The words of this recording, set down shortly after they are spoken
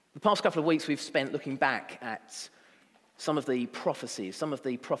past couple of weeks we've spent looking back at some of the prophecies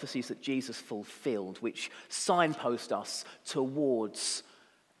that Jesus fulfilled, which signpost us towards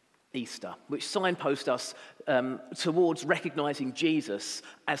Easter, which signpost us towards recognizing Jesus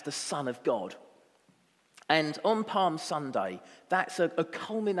as the Son of God. And on Palm Sunday, that's a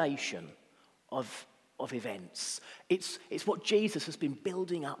culmination of events. It's what Jesus has been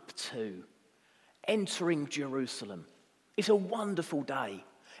building up to, entering Jerusalem. It's a wonderful day.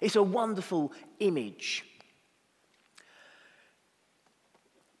 It's a wonderful image.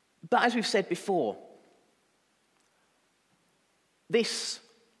 But as we've said before, this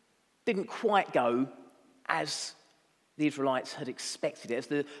didn't quite go as the Israelites had expected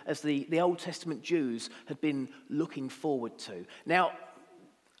it, as the Old Testament Jews had been looking forward to. Now,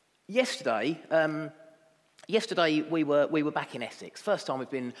 yesterday we were back in Essex. First time we've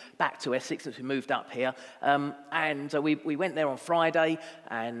been back to Essex since we moved up here. And we went there on Friday,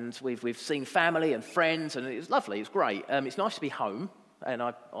 and we've seen family and friends, and it was lovely. It was great. It's nice to be home, and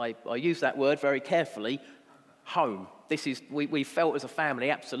I use that word very carefully. Home. We felt as a family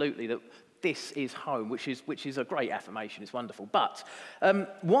absolutely that this is home, which is a great affirmation. It's wonderful. But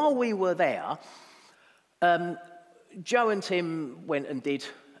while we were there, Joe and Tim went and did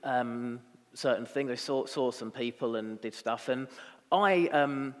certain things. They saw some people and did stuff, and I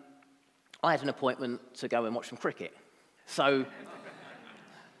had an appointment to go and watch some cricket. So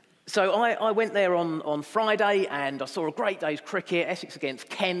I went there on Friday, and I saw a great day's cricket, Essex against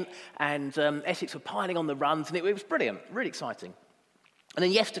Kent, and Essex were piling on the runs, and it was brilliant, really exciting. And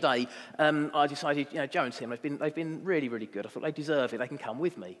then yesterday, I decided, Joe and Tim, they've been really, really good. I thought they deserve it. They can come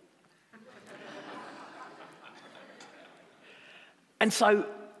with me. And so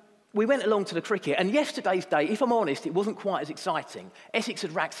we went along to the cricket, and yesterday's day, if I'm honest, it wasn't quite as exciting. Essex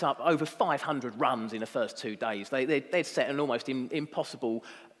had racked up over 500 runs in the first 2 days. They'd set an almost impossible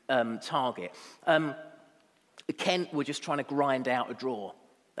target. Kent were just trying to grind out a draw.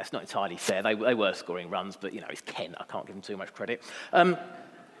 That's not entirely fair. They were scoring runs, but, it's Kent. I can't give them too much credit. The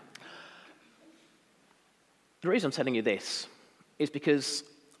reason I'm telling you this is because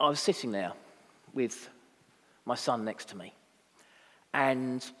I was sitting there with my son next to me.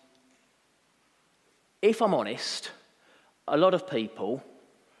 And if I'm honest, a lot of people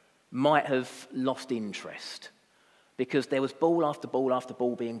might have lost interest because there was ball after ball after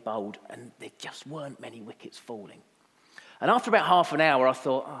ball being bowled, and there just weren't many wickets falling. And after about half an hour, I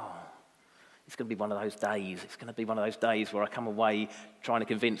thought, it's going to be one of those days. It's going to be one of those days where I come away trying to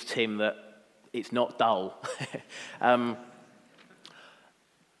convince Tim that it's not dull. But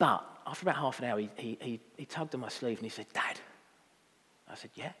after about half an hour, he tugged on my sleeve and he said, "Dad." I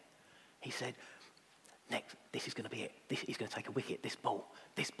said, "Yeah." He said, "Next, this is going to be it. He's going to take a wicket. This ball.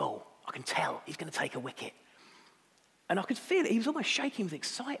 I can tell he's going to take a wicket." And I could feel it. He was almost shaking with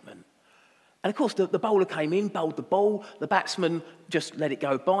excitement. And of course, the bowler came in, bowled the ball. The batsman just let it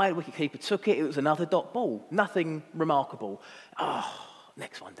go by. The wicketkeeper took it. It was another dot ball. Nothing remarkable.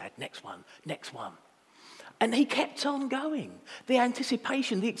 Next one, Dad. Next one. And he kept on going. The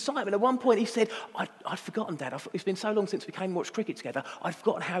anticipation, the excitement. At one point he said, I'd forgotten, Dad. It's been so long since we came and watched cricket together. I'd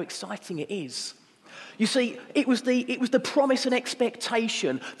forgotten how exciting it is. You see, it was the promise and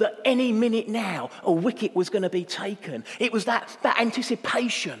expectation that any minute now a wicket was going to be taken. It was that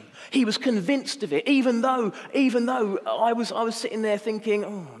anticipation. He was convinced of it, even though I was sitting there thinking,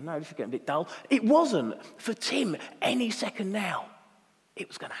 "Oh no, this is getting a bit dull." It wasn't. For Tim, any second now, it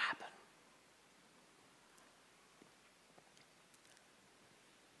was going to happen.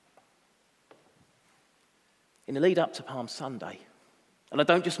 In the lead up to Palm Sunday, and I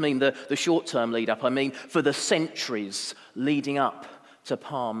don't just mean the short-term lead up, I mean for the centuries leading up to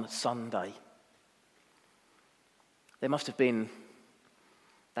Palm Sunday, there must have been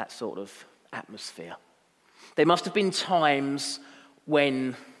that sort of atmosphere. There must have been times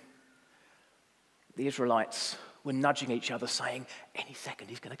when the Israelites were nudging each other saying, "Any second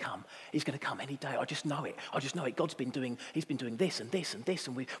he's going to come. He's going to come any day. I just know it. He's been doing this and this and this,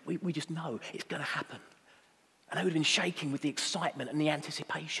 and we just know it's going to happen." And they would have been shaking with the excitement and the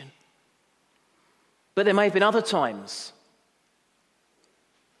anticipation. But there may have been other times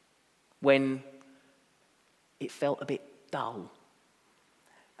when it felt a bit dull.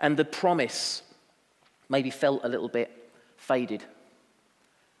 And the promise maybe felt a little bit faded.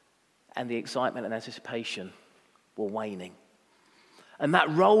 And the excitement and anticipation were waning. And that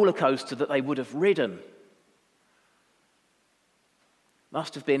roller coaster that they would have ridden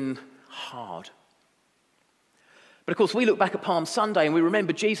must have been hard. But of course, we look back at Palm Sunday and we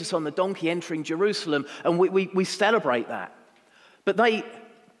remember Jesus on the donkey entering Jerusalem, and we celebrate that. But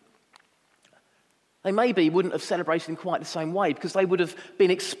They maybe wouldn't have celebrated in quite the same way because they would have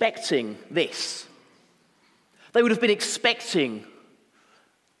been expecting this. They would have been expecting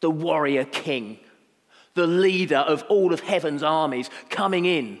the warrior king, the leader of all of heaven's armies coming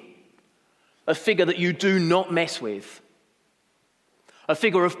in, a figure that you do not mess with, a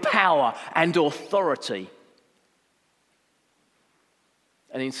figure of power and authority.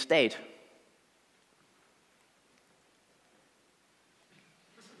 And instead,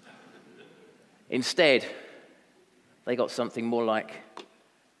 they got something more like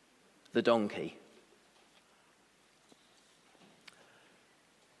the donkey.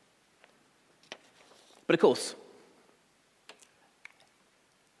 But of course,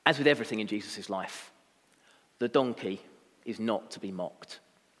 as with everything in Jesus' life, the donkey is not to be mocked.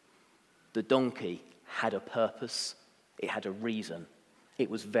 The donkey had a purpose, it had a reason. It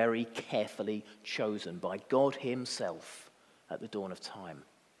was very carefully chosen by God himself at the dawn of time.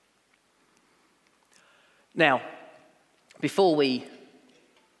 Now, before we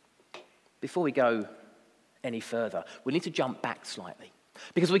go any further, we need to jump back slightly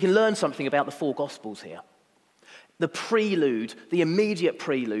because we can learn something about the four Gospels here. The prelude, the immediate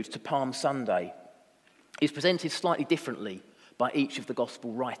prelude to Palm Sunday is presented slightly differently by each of the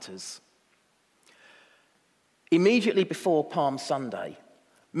Gospel writers. Immediately before Palm Sunday,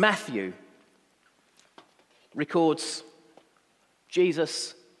 Matthew records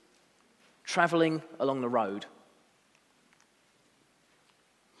Jesus travelling along the road.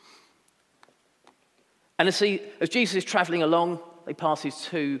 And as Jesus is travelling along, he passes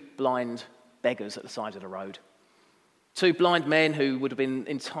two blind beggars at the side of the road. Two blind men who would have been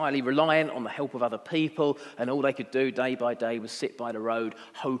entirely reliant on the help of other people, and all they could do day by day was sit by the road,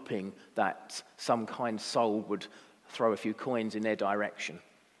 hoping that some kind soul would throw a few coins in their direction.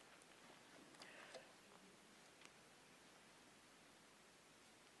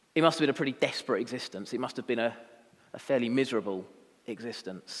 It must have been a pretty desperate existence. It must have been a fairly miserable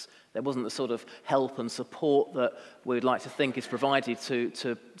existence. There wasn't the sort of help and support that we'd like to think is provided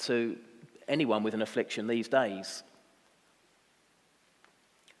to anyone with an affliction these days.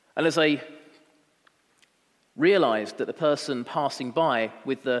 And as they realized that the person passing by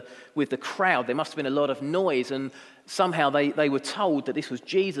with the crowd, there must have been a lot of noise, and somehow they were told that this was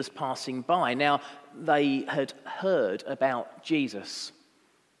Jesus passing by. Now, they had heard about Jesus.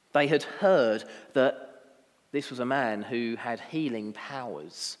 They had heard that this was a man who had healing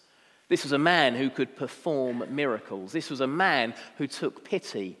powers. This was a man who could perform miracles. This was a man who took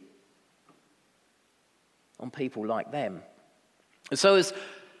pity on people like them. And so as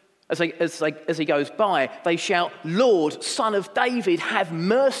he goes by, they shout, "Lord, Son of David, have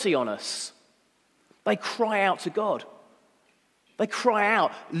mercy on us." They cry out to God. They cry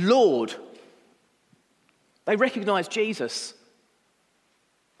out, "Lord." They recognize Jesus.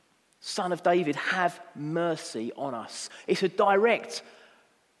 Son of David, have mercy on us. It's a direct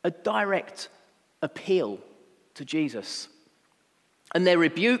appeal to Jesus. And they're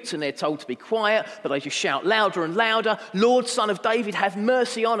rebuked and they're told to be quiet, but they just shout louder and louder, "Lord, Son of David, have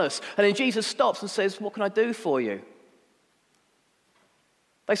mercy on us." And then Jesus stops and says, "What can I do for you?"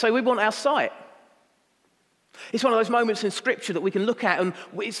 They say, "We want our sight." It's one of those moments in Scripture that we can look at and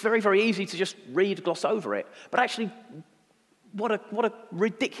it's very, very easy to just read, gloss over it. But actually, what a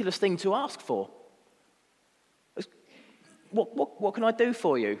ridiculous thing to ask for. What can I do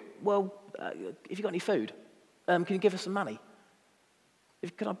for you? Well, have you got any food? Can you give us some money?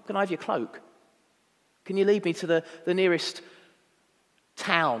 Can I have your cloak? Can you lead me to the nearest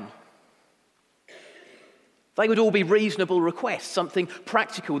town? They would all be reasonable requests, something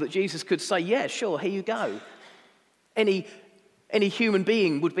practical that Jesus could say, "Yeah, sure, here you go." Any human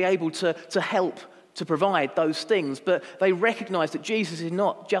being would be able to help to provide those things, but they recognize that Jesus is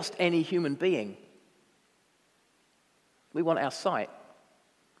not just any human being. We want our sight.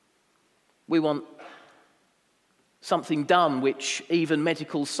 We want something done which even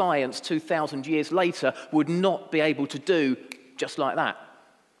medical science 2,000 years later would not be able to do just like that.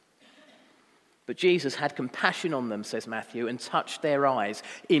 But Jesus had compassion on them, says Matthew, and touched their eyes.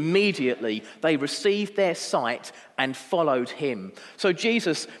 Immediately they received their sight and followed him. So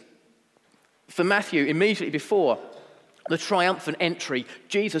Jesus, for Matthew, immediately before the triumphant entry,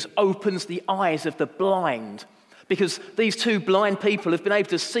 Jesus opens the eyes of the blind, because these two blind people have been able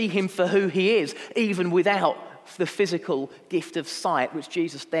to see him for who he is, even without the physical gift of sight, which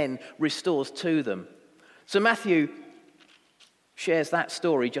Jesus then restores to them. So Matthew shares that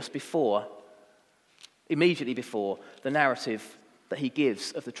story just before, immediately before the narrative that he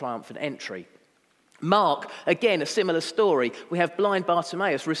gives of the triumphant entry. Mark, again, a similar story. We have blind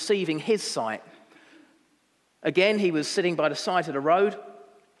Bartimaeus receiving his sight. Again, he was sitting by the side of the road.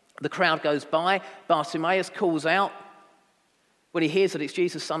 The crowd goes by. Bartimaeus calls out. When he hears that it's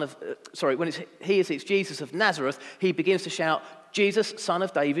Jesus, it's Jesus of Nazareth, he begins to shout, "Jesus, Son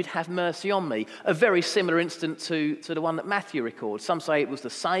of David, have mercy on me." A very similar incident to the one that Matthew records. Some say it was the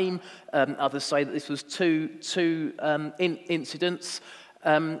same. Others say that this was two incidents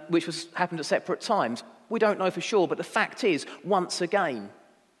which happened at separate times. We don't know for sure, but the fact is, once again,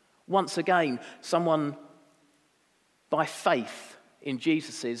 someone by faith in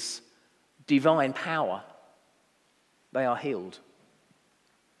Jesus' divine power, they are healed.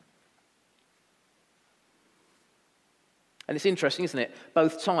 And it's interesting, isn't it?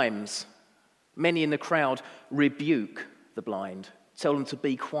 Both times, many in the crowd rebuke the blind, tell them to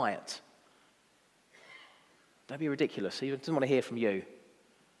be quiet. Don't be ridiculous. He doesn't want to hear from you.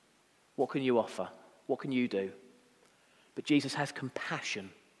 What can you offer? What can you do? But Jesus has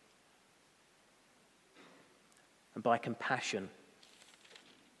compassion. And by compassion,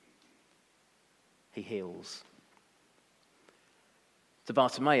 he heals. To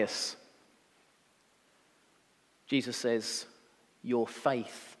Bartimaeus, Jesus says, "Your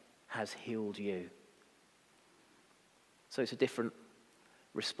faith has healed you." So it's a different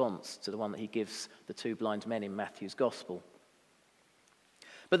response to the one that he gives the two blind men in Matthew's gospel.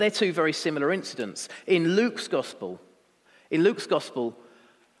 But they're two very similar incidents. In Luke's gospel,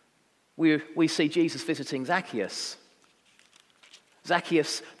 we see Jesus visiting Zacchaeus.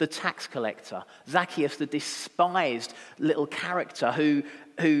 Zacchaeus, the tax collector. Zacchaeus, the despised little character who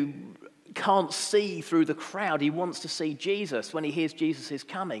can't see through the crowd. He wants to see Jesus when he hears Jesus is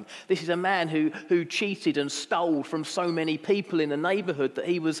coming. This is a man who cheated and stole from so many people in the neighborhood that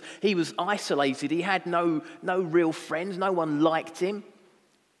he was isolated. He had no real friends. No one liked him.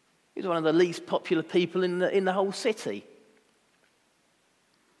 He was one of the least popular people in the whole city.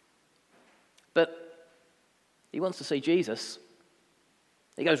 But he wants to see Jesus.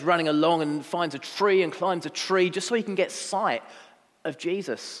 He goes running along and finds a tree and climbs a tree just so he can get sight of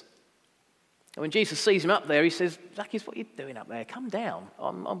Jesus. And when Jesus sees him up there, he says, "Zacchaeus, what are you doing up there? Come down.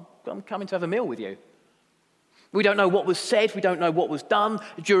 I'm coming to have a meal with you." We don't know what was said. We don't know what was done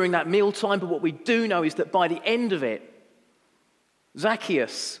during that mealtime. But what we do know is that by the end of it,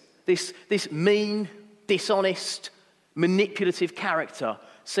 Zacchaeus, this mean, dishonest, manipulative character,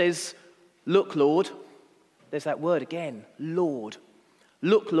 says, "Look, Lord," there's that word again, Lord.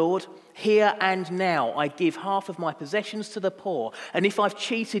 "Look, Lord, here and now I give half of my possessions to the poor, and if I've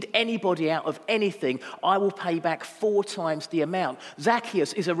cheated anybody out of anything, I will pay back 4 times the amount."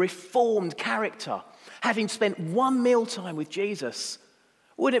 Zacchaeus is a reformed character, having spent one mealtime with Jesus.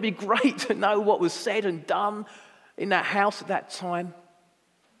 Wouldn't it be great to know what was said and done in that house at that time?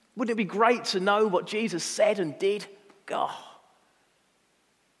 Wouldn't it be great to know what Jesus said and did? God.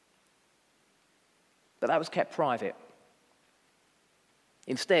 But that was kept private.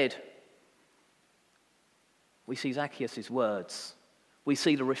 Instead, we see Zacchaeus' words. We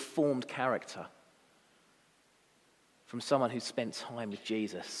see the reformed character from someone who spent time with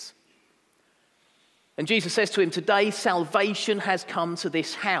Jesus. And Jesus says to him, "Today salvation has come to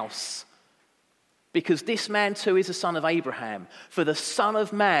this house, because this man too is a son of Abraham. For the Son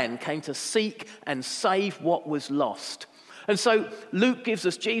of Man came to seek and save what was lost." And so Luke gives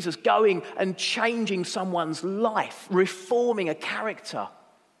us Jesus going and changing someone's life, reforming a character,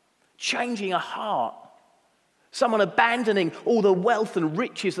 changing a heart, someone abandoning all the wealth and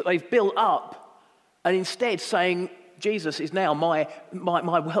riches that they've built up, and instead saying, "Jesus is now my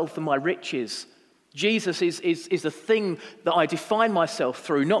wealth and my riches. Jesus is the thing that I define myself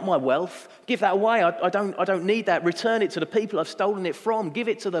through, not my wealth. Give that away. I don't need that. Return it to the people I've stolen it from. Give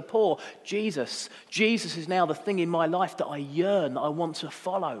it to the poor." Jesus is now the thing in my life that I yearn, that I want to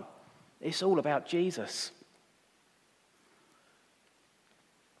follow. It's all about Jesus.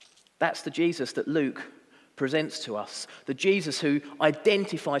 That's the Jesus that Luke presents to us. The Jesus who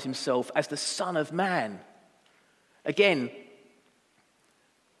identifies himself as the Son of Man. Again,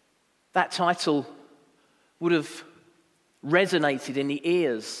 that title would have resonated in the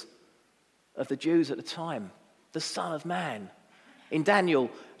ears of the Jews at the time. The Son of Man. In Daniel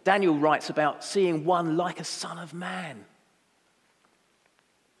writes about seeing one like a son of man.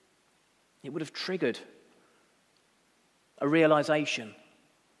 It would have triggered a realization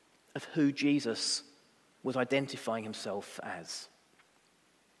of who Jesus was identifying himself as.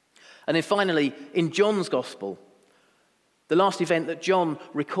 And then finally, in John's Gospel, the last event that John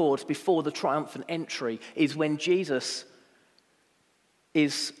records before the triumphant entry is when Jesus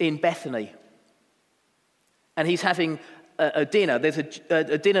is in Bethany. And he's having a dinner. There's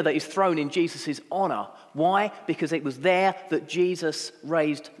a dinner that is thrown in Jesus' honor. Why? Because it was there that Jesus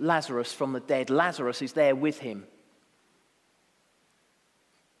raised Lazarus from the dead. Lazarus is there with him.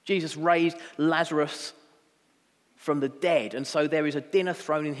 Jesus raised Lazarus from the dead, and so there is a dinner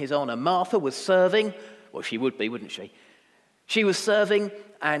thrown in his honor. Martha was serving. Well, she would be, wouldn't she? She was serving,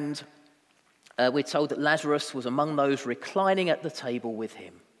 and we're told that Lazarus was among those reclining at the table with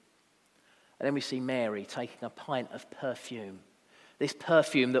him. And then we see Mary taking a pint of perfume. This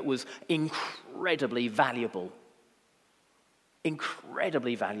perfume that was incredibly valuable.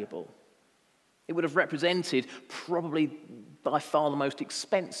 Incredibly valuable. It would have represented probably by far the most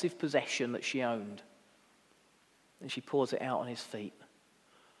expensive possession that she owned. And she pours it out on his feet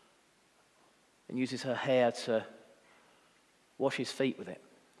and uses her hair to wash his feet with it,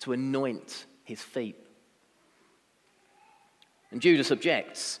 to anoint his feet. And Judas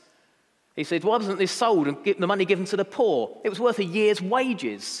objects. He said, why wasn't this sold and the money given to the poor? It was worth a year's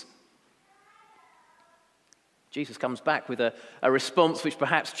wages. Jesus comes back with a response which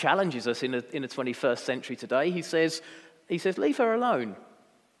perhaps challenges us in the 21st century today. He says, leave her alone.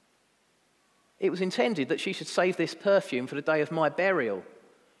 It was intended that she should save this perfume for the day of my burial.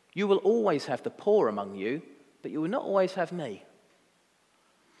 You will always have the poor among you, but you will not always have me.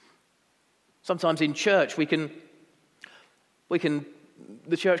 Sometimes in church the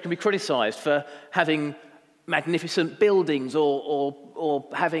church can be criticised for having magnificent buildings or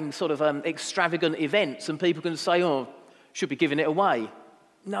having sort of extravagant events, and people can say, oh, should be giving it away.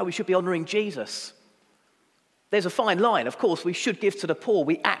 No, we should be honouring Jesus. There's a fine line. Of course, we should give to the poor.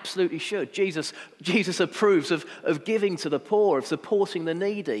 We absolutely should. Jesus approves of giving to the poor, of supporting the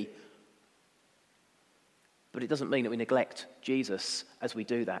needy. But it doesn't mean that we neglect Jesus as we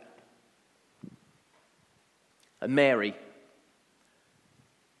do that. And Mary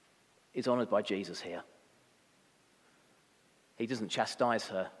is honoured by Jesus here. He doesn't chastise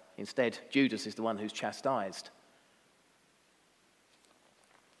her. Instead, Judas is the one who's chastised.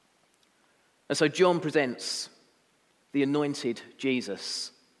 And so John presents the anointed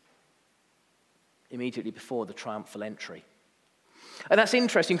Jesus immediately before the triumphal entry. And that's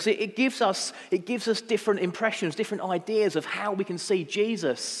interesting because it gives us different impressions, different ideas of how we can see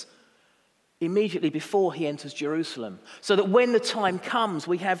Jesus immediately before he enters Jerusalem. So that when the time comes,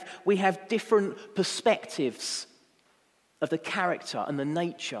 we have different perspectives of the character and the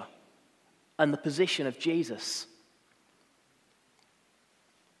nature and the position of Jesus.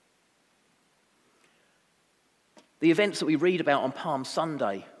 The events that we read about on Palm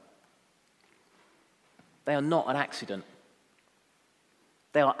Sunday, they are not an accident.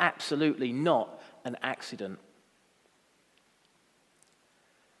 They are absolutely not an accident.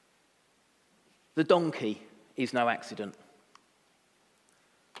 The donkey is no accident.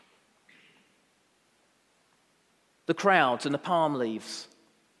 The crowds and the palm leaves,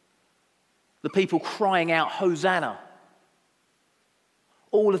 the people crying out, Hosanna,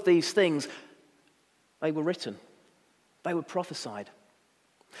 all of these things, they were written. They were prophesied.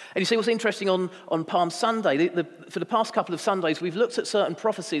 And you see what's interesting on Palm Sunday, for the past couple of Sundays, we've looked at certain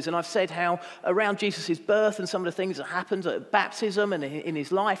prophecies, and I've said how around Jesus' birth and some of the things that happened at baptism and in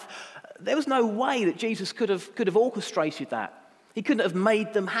his life, there was no way that Jesus could have orchestrated that. He couldn't have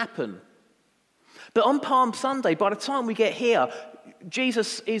made them happen. But on Palm Sunday, by the time we get here,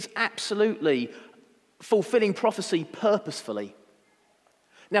 Jesus is absolutely fulfilling prophecy purposefully.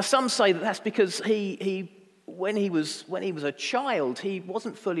 Now, some say that that's because when he was a child, he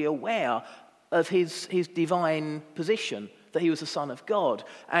wasn't fully aware of his divine position, that he was the Son of God,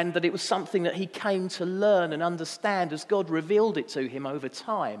 and that it was something that he came to learn and understand as God revealed it to him over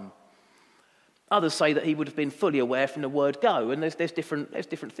time. Others say that he would have been fully aware from the word go, and there's different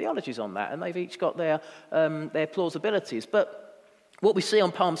theologies on that, and they've each got their plausibilities. But what we see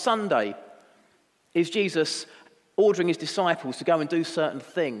on Palm Sunday is Jesus ordering his disciples to go and do certain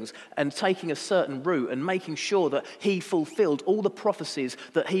things and taking a certain route and making sure that he fulfilled all the prophecies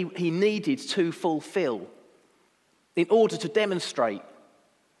that he needed to fulfill in order to demonstrate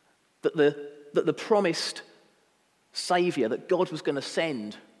that the promised Saviour that God was going to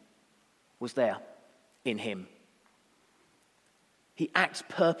send was there in him. He acts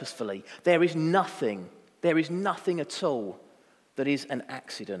purposefully. There is nothing at all that is an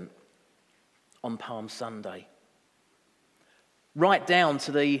accident on Palm Sunday. Right down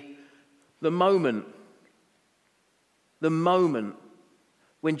to the moment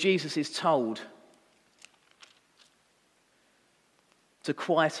when Jesus is told to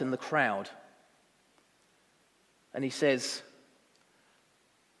quieten the crowd. And he says,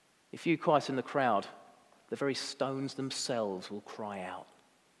 if you quieten the crowd, the very stones themselves will cry out.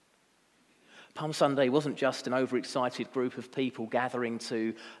 Palm Sunday wasn't just an overexcited group of people gathering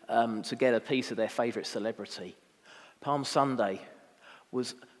to get a piece of their favourite celebrity. Palm Sunday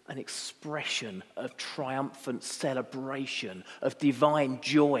was an expression of triumphant celebration, of divine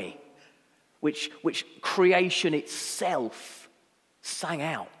joy, which creation itself sang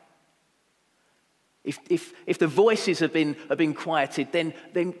out. If the voices have been quieted, then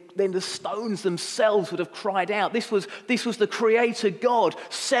the stones themselves would have cried out. This was the Creator God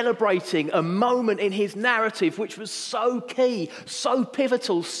celebrating a moment in his narrative which was so key, so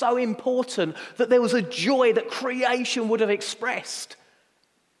pivotal, so important that there was a joy that creation would have expressed.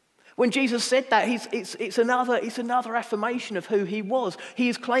 When Jesus said that, it's another affirmation of who he was. He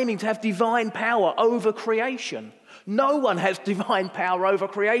is claiming to have divine power over creation. No one has divine power over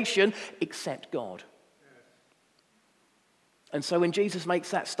creation except God. And so when Jesus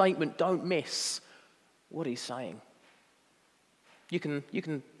makes that statement, don't miss what he's saying. You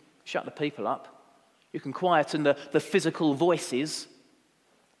can shut the people up. You can quieten the physical voices.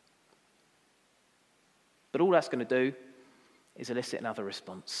 But all that's going to do is elicit another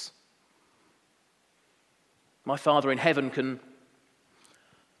response. My Father in heaven can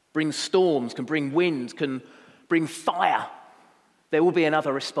bring storms, can bring wind, can bring fire. There will be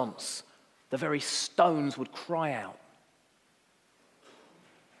another response. The very stones would cry out.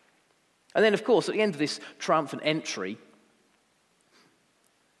 And then, of course, at the end of this triumphant entry,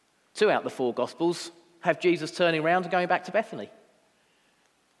 2 out of the 4 Gospels have Jesus turning around and going back to Bethany,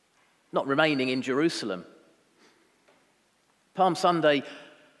 not remaining in Jerusalem. Palm Sunday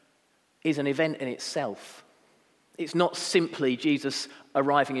is an event in itself. It's not simply Jesus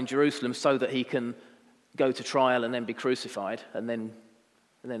arriving in Jerusalem so that he can go to trial and then be crucified and then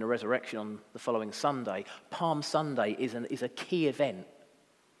a resurrection on the following Sunday. Palm Sunday is a key event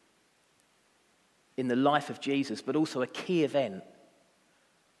in the life of Jesus, but also a key event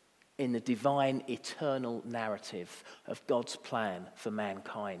in the divine eternal narrative of God's plan for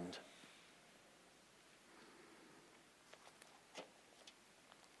mankind.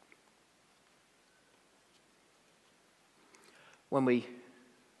 When we've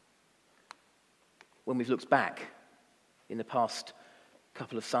looked back in the past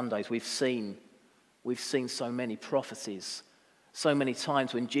couple of Sundays, we've seen so many prophecies, so many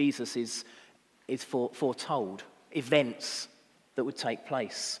times when Jesus is foretold events that would take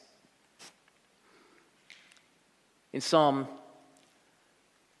place. In Psalm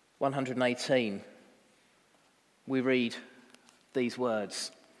 118, we read these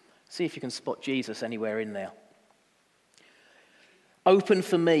words. See if you can spot Jesus anywhere in there. Open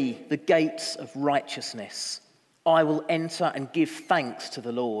for me the gates of righteousness. I will enter and give thanks to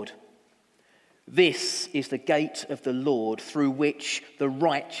the Lord. This is the gate of the Lord through which the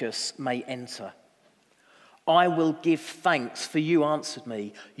righteous may enter. I will give thanks, for you answered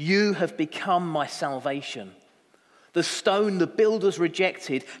me. You have become my salvation. The stone the builders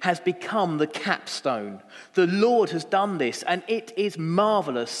rejected has become the capstone. The Lord has done this, and it is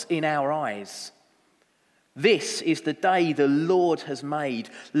marvelous in our eyes. This is the day the Lord has made.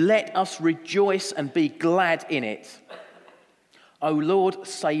 Let us rejoice and be glad in it. O Lord,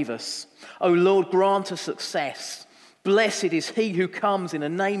 save us. O Lord, grant us success. Blessed is he who comes in the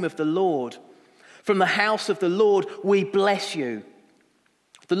name of the Lord. From the house of the Lord we bless you.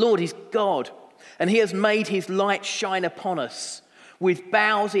 The Lord is God, and he has made his light shine upon us. With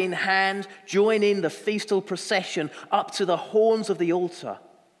boughs in hand, join in the festal procession up to the horns of the altar.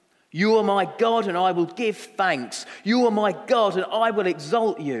 You are my God, and I will give thanks. You are my God, and I will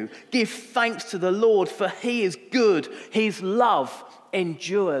exalt you. Give thanks to the Lord, for he is good. His love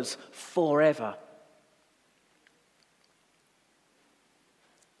endures forever.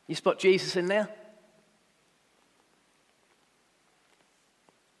 You spot Jesus in there?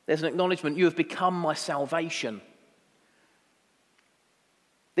 There's an acknowledgement, you have become my salvation.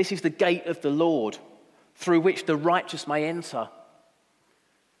 This is the gate of the Lord, through which the righteous may enter.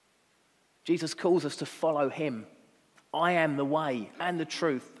 Jesus calls us to follow him. I am the way and the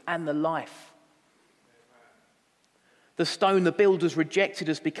truth and the life. The stone the builders rejected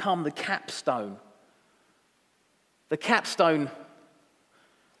has become the capstone. The capstone,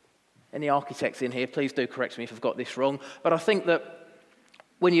 any architects in here, please do correct me if I've got this wrong, but I think that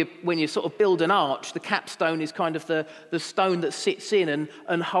when you sort of build an arch, the capstone is kind of the stone that sits in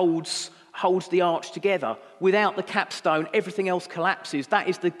and holds the arch together. Without the capstone, everything else collapses. That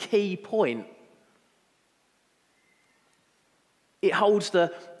is the key point. It holds the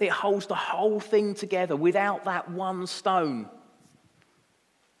whole thing together. Without that one stone,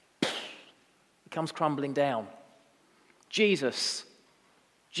 it comes crumbling down. Jesus,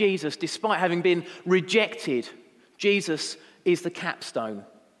 despite having been rejected, Jesus is the capstone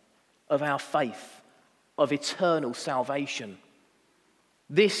of our faith, of eternal salvation.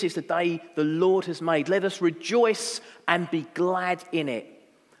 This is the day the Lord has made. Let us rejoice and be glad in it.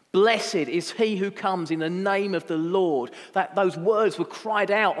 Blessed is he who comes in the name of the Lord. Those words were cried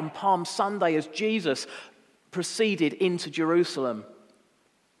out on Palm Sunday as Jesus proceeded into Jerusalem.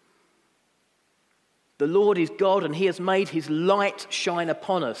 The Lord is God, and he has made his light shine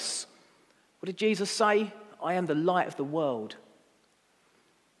upon us. What did Jesus say? I am the light of the world.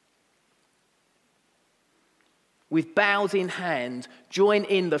 With boughs in hand, join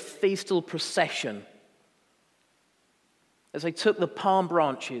in the festal procession. As they took the palm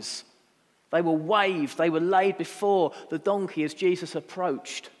branches, they were waved, they were laid before the donkey as Jesus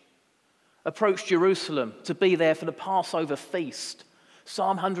approached Jerusalem to be there for the Passover feast.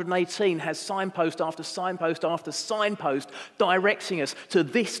 Psalm 118 has signpost after signpost after signpost directing us to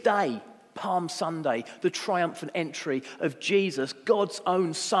this day, Palm Sunday, the triumphant entry of Jesus, God's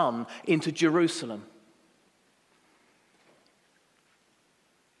own Son, into Jerusalem.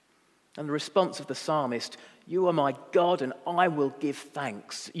 And the response of the psalmist, you are my God and I will give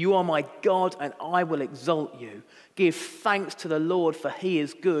thanks. You are my God and I will exalt you. Give thanks to the Lord for he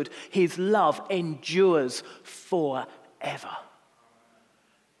is good. His love endures forever.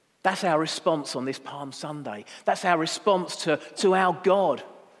 That's our response on this Palm Sunday. That's our response to our God,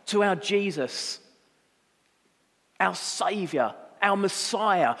 to our Jesus, our Saviour, our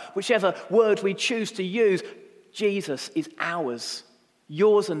Messiah, whichever word we choose to use. Jesus is ours,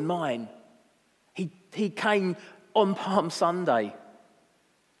 yours and mine. He came on Palm Sunday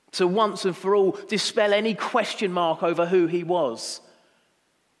to once and for all dispel any question mark over who he was.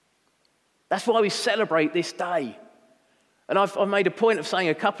 That's why we celebrate this day. And I've made a point of saying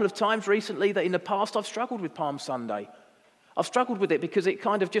a couple of times recently that in the past I've struggled with Palm Sunday. I've struggled with it because it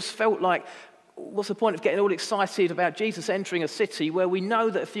kind of just felt like, what's the point of getting all excited about Jesus entering a city where we know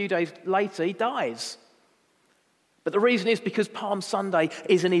that a few days later he dies? But the reason is because Palm Sunday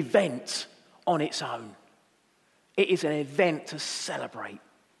is an event on its own. It is an event to celebrate.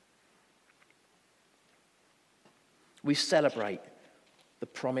 We celebrate the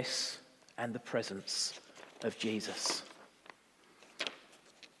promise and the presence of Jesus.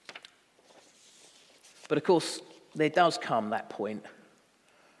 But of course, there does come that point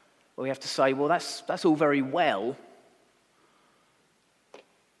where we have to say, well, that's all very well,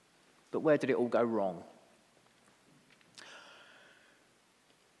 but where did it all go wrong?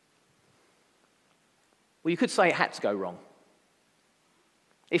 Well, you could say it had to go wrong.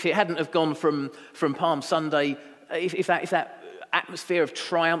 If it hadn't have gone from Palm Sunday, if that atmosphere of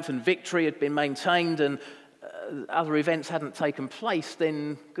triumph and victory had been maintained and other events hadn't taken place,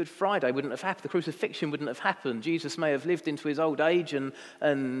 then Good Friday wouldn't have happened. The crucifixion wouldn't have happened. Jesus may have lived into his old age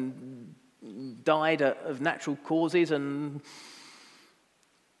and died of natural causes, and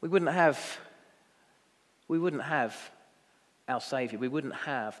we wouldn't have our Saviour. We wouldn't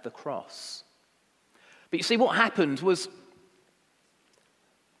have the cross. But you see, what happened was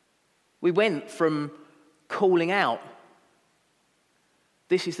we went from calling out,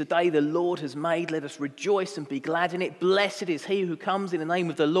 this is the day the Lord has made, let us rejoice and be glad in it. Blessed is he who comes in the name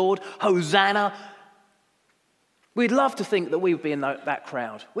of the Lord. Hosanna. We'd love to think that we would be in that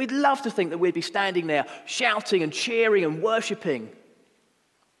crowd. We'd love to think that we'd be standing there shouting and cheering and worshipping.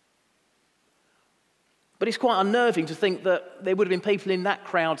 But it's quite unnerving to think that there would have been people in that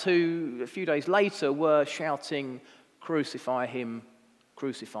crowd who, a few days later, were shouting, crucify him,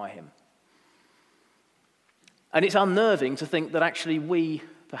 crucify him. And it's unnerving to think that actually we,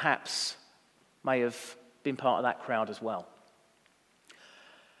 perhaps, may have been part of that crowd as well.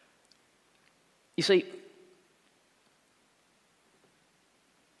 You see,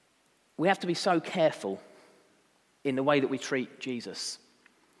 we have to be so careful in the way that we treat Jesus.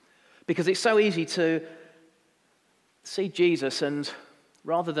 Because it's so easy to see Jesus and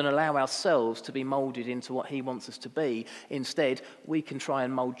rather than allow ourselves to be moulded into what he wants us to be, instead we can try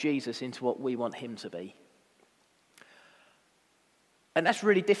and mould Jesus into what we want him to be. And that's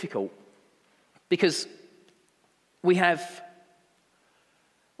really difficult because we have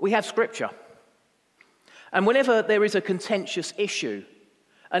Scripture. And whenever there is a contentious issue,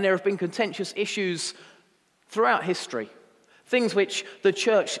 and there have been contentious issues throughout history, things which the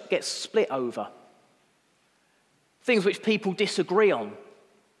church gets split over, things which people disagree on.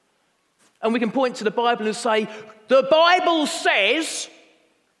 And we can point to the Bible and say, the Bible says,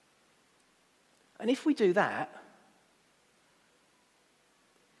 and if we do that,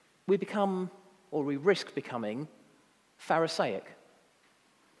 we risk becoming Pharisaic.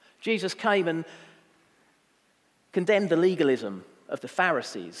 Jesus came and condemned the legalism of the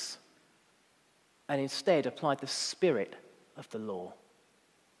Pharisees and instead applied the spirit of the law.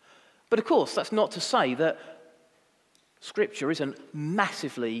 But of course, that's not to say that Scripture isn't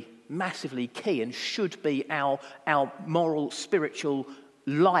massively, massively key and should be our moral, spiritual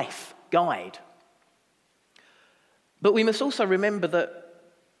life guide. But we must also remember that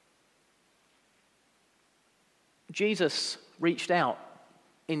Jesus reached out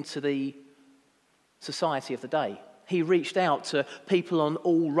into the society of the day. He reached out to people on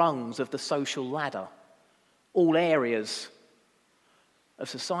all rungs of the social ladder, all areas of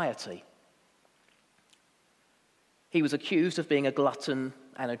society. He was accused of being a glutton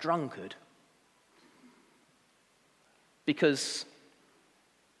and a drunkard because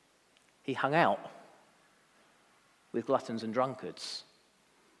he hung out with gluttons and drunkards.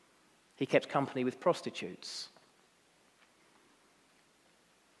 He kept company with prostitutes.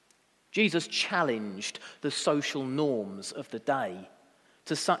 Jesus challenged the social norms of the day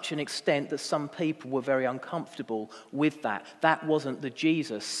to such an extent that some people were very uncomfortable with that. That wasn't the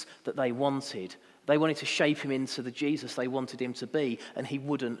Jesus that they wanted. They wanted to shape him into the Jesus they wanted him to be, and he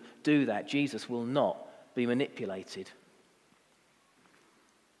wouldn't do that. Jesus will not be manipulated.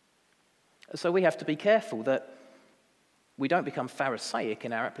 So we have to be careful that we don't become Pharisaic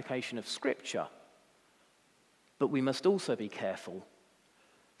in our application of Scripture, but we must also be careful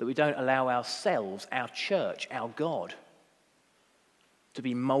that we don't allow ourselves, our church, our God, to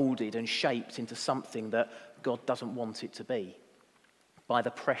be moulded and shaped into something that God doesn't want it to be by the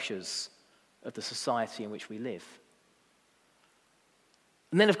pressures of the society in which we live.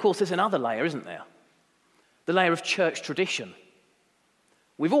 And then, of course, there's another layer, isn't there? The layer of church tradition.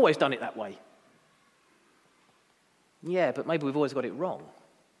 We've always done it that way. Yeah, but maybe we've always got it wrong.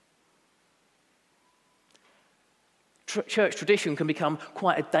 Church tradition can become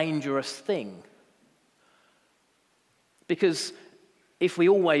quite a dangerous thing. Because if we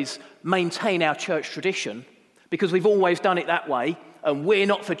always maintain our church tradition, because we've always done it that way, and we're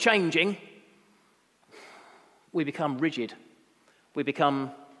not for changing, we become rigid. We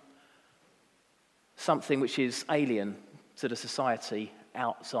become something which is alien to the society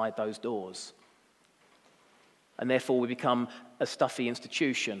outside those doors. And therefore we become a stuffy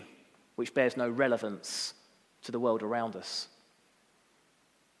institution which bears no relevance to the world around us.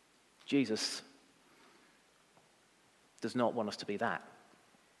 Jesus does not want us to be that.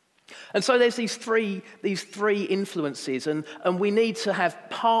 And so there's these three influences, and we need to have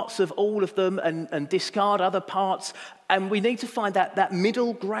parts of all of them and discard other parts, and we need to find that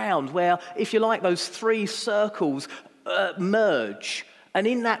middle ground where, if you like, those three circles merge. And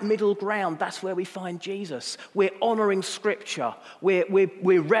in that middle ground, that's where we find Jesus. We're honouring Scripture.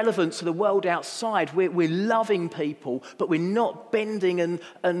 We're relevant to the world outside. We're loving people, but we're not bending and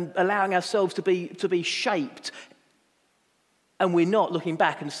allowing ourselves to be shaped. And we're not looking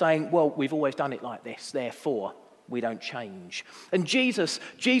back and saying, well, we've always done it like this, therefore we don't change. And Jesus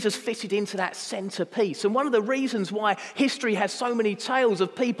fitted into that centerpiece. And one of the reasons why history has so many tales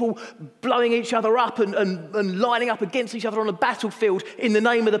of people blowing each other up and lining up against each other on a battlefield in the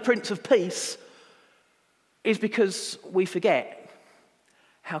name of the Prince of Peace is because we forget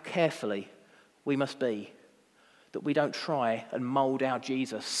how carefully we must be that we don't try and mould our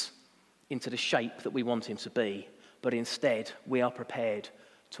Jesus into the shape that we want him to be, but instead we are prepared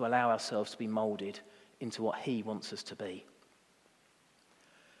to allow ourselves to be moulded into what he wants us to be.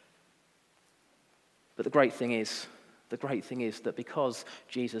 But the great thing is that because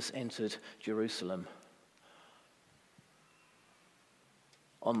Jesus entered Jerusalem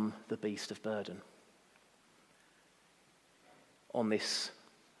on the beast of burden, on this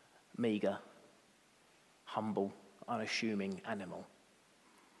meagre, humble, unassuming animal,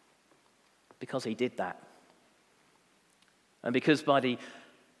 because he did that, and because by the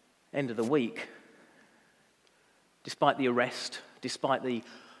end of the week, despite the arrest, despite the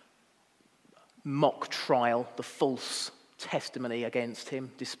mock trial, the false testimony against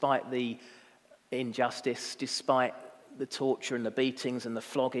him, despite the injustice, despite the torture and the beatings and the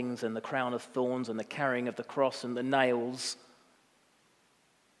floggings and the crown of thorns and the carrying of the cross and the nails,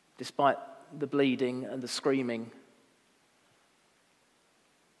 despite the bleeding and the screaming,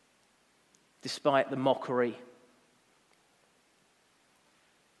 despite the mockery,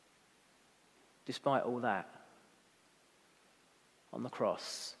 despite all that, on the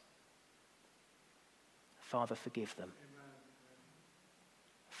cross, Father, forgive them. Amen.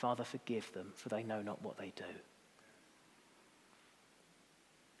 Father, forgive them, for they know not what they do.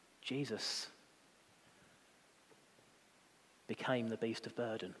 Jesus became the beast of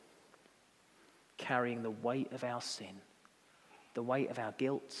burden, carrying the weight of our sin, the weight of our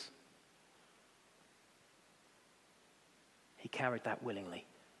guilt. He carried that willingly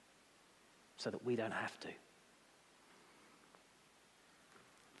so that we don't have to.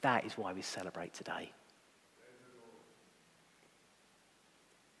 That is why we celebrate today.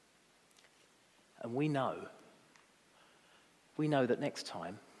 And we know we know that next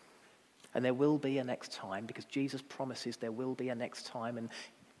time, and there will be a next time, because Jesus promises there will be a next time, and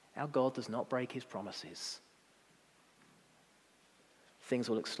our God does not break his promises. Things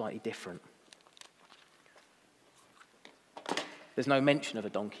will look slightly different. There's no mention of a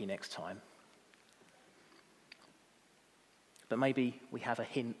donkey next time. But maybe we have a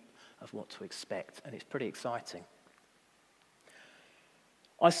hint of what to expect, and it's pretty exciting.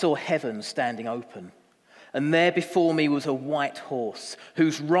 I saw heaven standing open, and there before me was a white horse,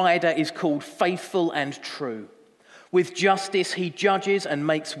 whose rider is called Faithful and True. With justice he judges and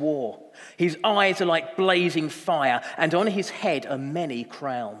makes war. His eyes are like blazing fire, and on his head are many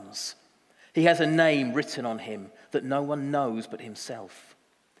crowns. He has a name written on him that no one knows but himself.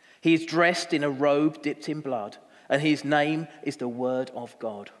 He is dressed in a robe dipped in blood, and his name is the Word of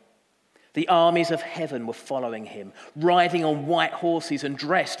God. The armies of heaven were following him, riding on white horses and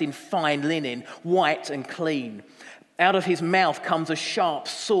dressed in fine linen, white and clean. Out of his mouth comes a sharp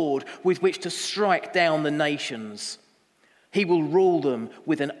sword with which to strike down the nations. He will rule them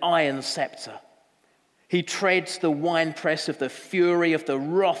with an iron scepter. He treads the winepress of the fury of the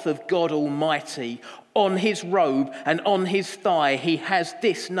wrath of God Almighty. On his robe and on his thigh he has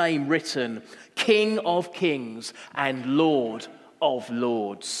this name written: King of Kings and Lord of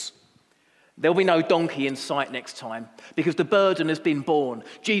Lords. There'll be no donkey in sight next time, because the burden has been borne.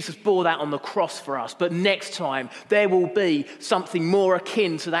 Jesus bore that on the cross for us. But next time, there will be something more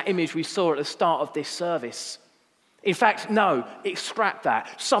akin to that image we saw at the start of this service. In fact, no, scrap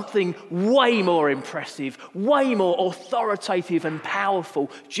that. Something way more impressive, way more authoritative and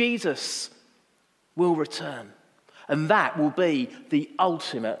powerful. Jesus will return. And that will be the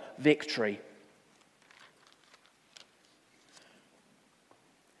ultimate victory.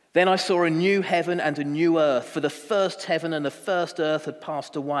 Then I saw a new heaven and a new earth, for the first heaven and the first earth had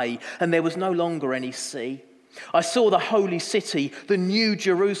passed away, and there was no longer any sea. I saw the holy city, the new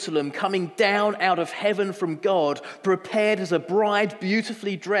Jerusalem, coming down out of heaven from God, prepared as a bride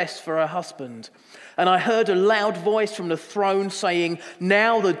beautifully dressed for her husband. And I heard a loud voice from the throne saying,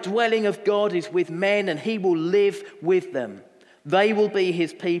 Now the dwelling of God is with men, and he will live with them. They will be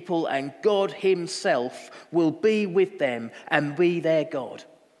his people, and God himself will be with them and be their God.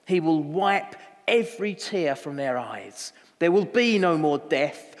 He will wipe every tear from their eyes. There will be no more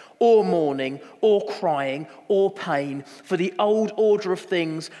death, or mourning, or crying, or pain, for the old order of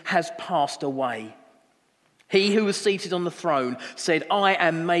things has passed away. He who was seated on the throne said, I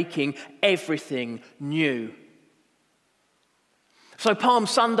am making everything new. So Palm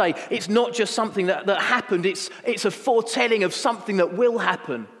Sunday, it's not just something that happened, it's a foretelling of something that will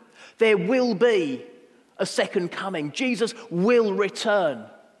happen. There will be a second coming. Jesus will return.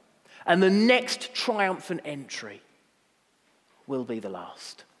 And the next triumphant entry will be the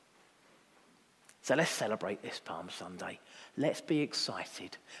last. So let's celebrate this Palm Sunday. Let's be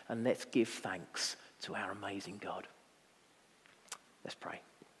excited and let's give thanks to our amazing God. Let's pray.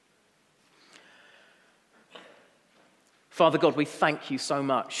 Father God, we thank you so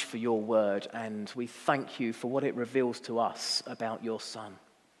much for your word, and we thank you for what it reveals to us about your Son.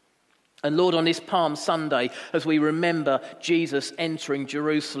 And Lord, on this Palm Sunday, as we remember Jesus entering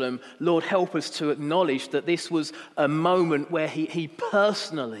Jerusalem, Lord, help us to acknowledge that this was a moment where he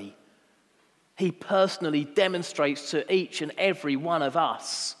personally demonstrates to each and every one of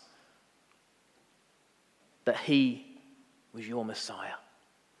us that he was your Messiah.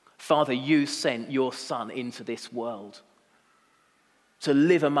 Father, you sent your Son into this world to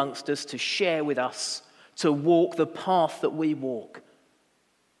live amongst us, to share with us, to walk the path that we walk,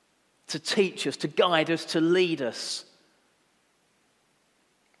 to teach us, to guide us, to lead us,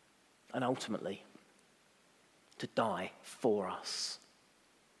 and ultimately to die for us.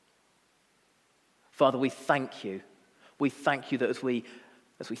 Father, we thank you. We thank you that as we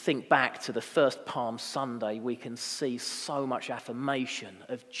think back to the first Palm Sunday, we can see so much affirmation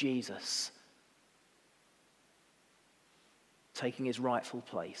of Jesus taking his rightful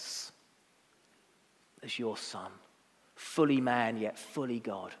place as your Son, fully man yet fully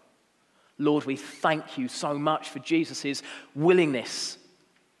God. Lord, we thank you so much for Jesus' willingness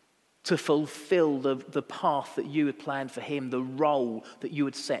to fulfill the path that you had planned for him, the role that you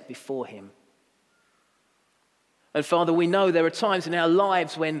had set before him. And Father, we know there are times in our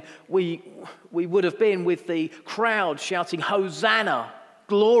lives when we would have been with the crowd shouting, Hosanna,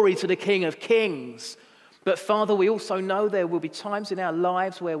 glory to the King of Kings. But Father, we also know there will be times in our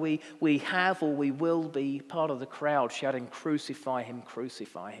lives where we have or we will be part of the crowd shouting, crucify him,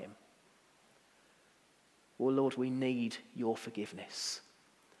 crucify him. Well, Lord, we need your forgiveness.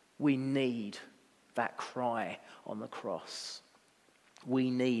 We need that cry on the cross.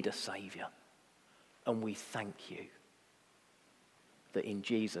 We need a Saviour, and we thank you. that in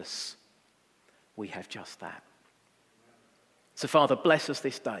Jesus we have just that. So Father, bless us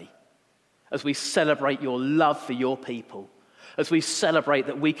this day as we celebrate your love for your people, as we celebrate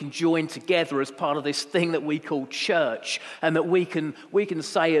that we can join together as part of this thing that we call church, and that we can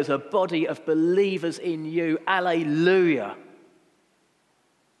say as a body of believers in you, Alleluia,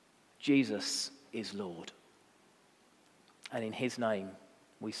 Jesus is Lord. And in his name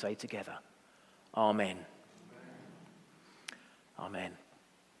we say together, Amen. Amen.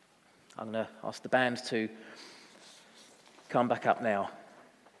 I'm going to ask the band to come back up now,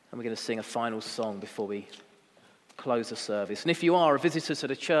 and we're going to sing a final song before we close the service. And if you are a visitor to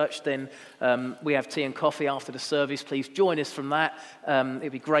the church, then we have tea and coffee after the service. Please join us from that.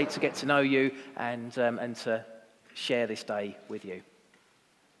 It'd be great to get to know you and to share this day with you.